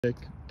Kick,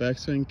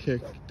 backswing,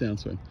 kick,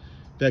 downswing.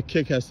 That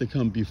kick has to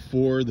come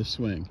before the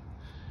swing.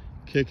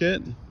 Kick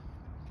it,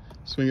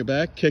 swing it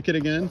back, kick it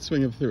again,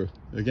 swing it through.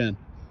 Again.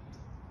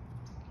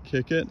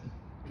 Kick it.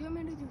 You want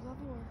me to do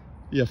level or?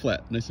 Yeah,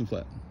 flat, nice and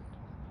flat.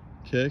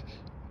 Kick,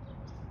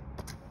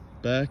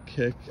 back,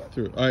 kick,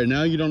 through. All right,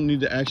 now you don't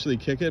need to actually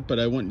kick it, but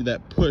I want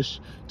that push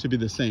to be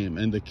the same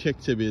and the kick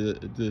to be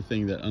the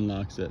thing that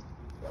unlocks it.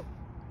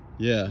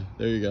 Yeah,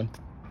 there you go.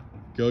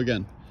 Go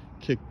again.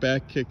 Kick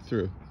back, kick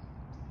through.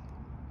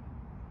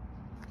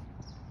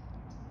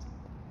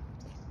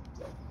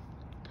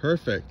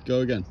 Perfect.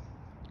 Go again.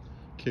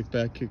 Kick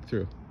back, kick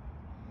through.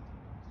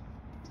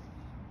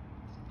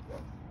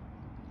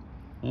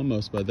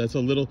 Almost, but that's a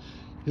little...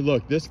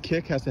 Look, this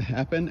kick has to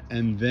happen,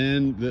 and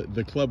then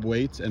the club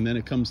waits, and then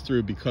it comes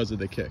through because of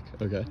the kick.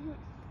 Okay?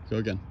 Go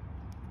again.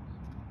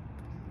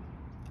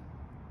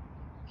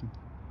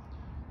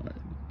 All right.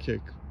 Kick.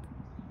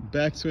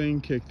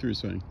 Backswing, kick through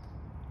swing.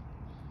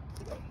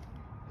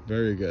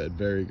 Very good.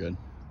 Very good.